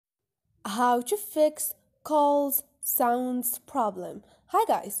How to fix calls sounds problem. Hi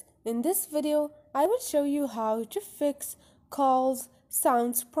guys, in this video I will show you how to fix calls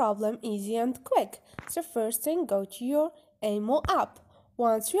sounds problem easy and quick. So first thing, go to your Imo app.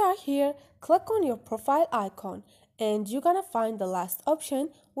 Once you are here, click on your profile icon and you're gonna find the last option,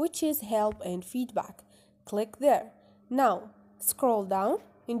 which is help and feedback. Click there. Now scroll down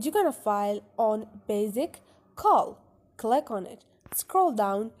and you're gonna find on basic call. Click on it. Scroll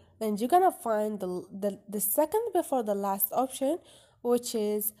down and you're gonna find the second before the last option, which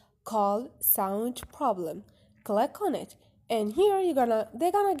is call sound problem. Click on it, and here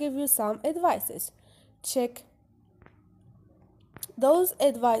they're gonna give you some advices. Check those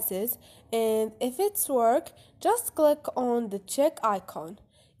advices, and if it's work, just click on the check icon.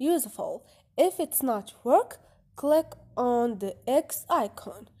 Useful. If it's not work, click on the X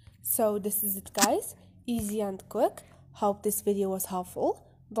icon. So this is it guys, easy and quick. Hope this video was helpful.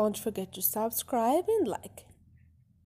 Don't forget to subscribe and like.